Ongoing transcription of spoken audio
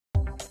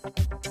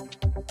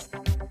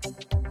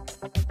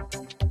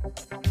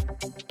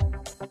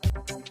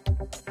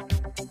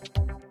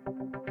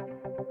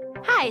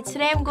Hi,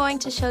 today I'm going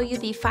to show you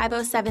the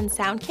 507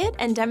 sound kit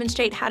and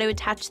demonstrate how to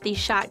attach the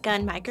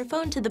shotgun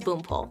microphone to the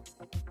boom pole.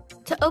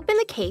 To open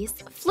the case,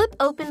 flip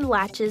open the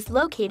latches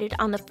located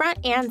on the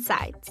front and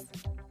sides.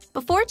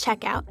 Before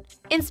checkout,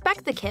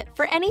 inspect the kit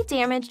for any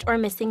damaged or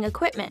missing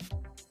equipment.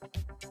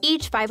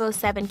 Each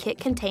 507 kit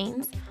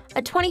contains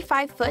a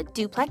 25-foot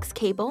duplex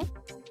cable,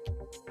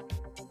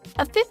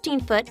 a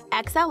 15-foot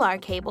XLR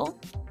cable,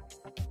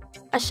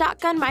 a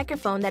shotgun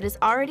microphone that is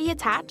already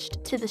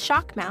attached to the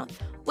shock mount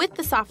with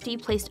the softy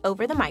placed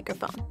over the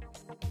microphone.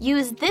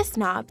 Use this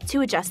knob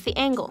to adjust the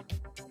angle.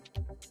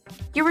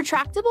 Your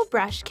retractable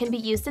brush can be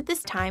used at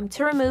this time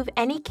to remove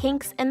any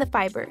kinks in the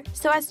fiber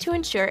so as to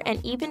ensure an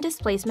even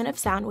displacement of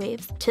sound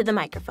waves to the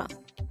microphone.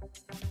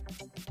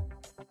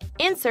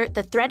 Insert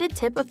the threaded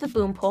tip of the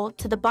boom pole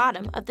to the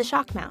bottom of the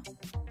shock mount.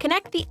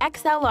 Connect the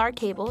XLR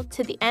cable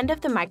to the end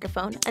of the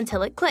microphone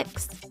until it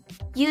clicks.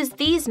 Use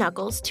these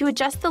knuckles to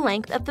adjust the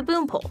length of the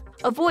boom pole.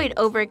 Avoid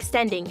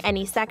overextending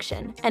any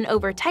section and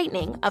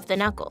over-tightening of the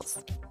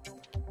knuckles.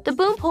 The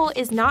boom pole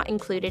is not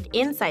included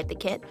inside the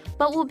kit,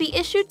 but will be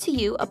issued to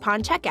you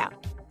upon checkout.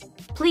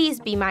 Please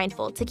be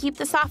mindful to keep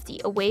the softy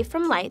away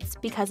from lights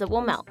because it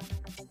will melt.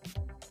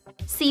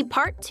 See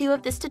Part 2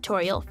 of this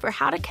tutorial for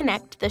how to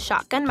connect the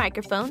shotgun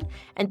microphone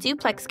and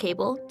duplex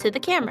cable to the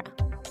camera.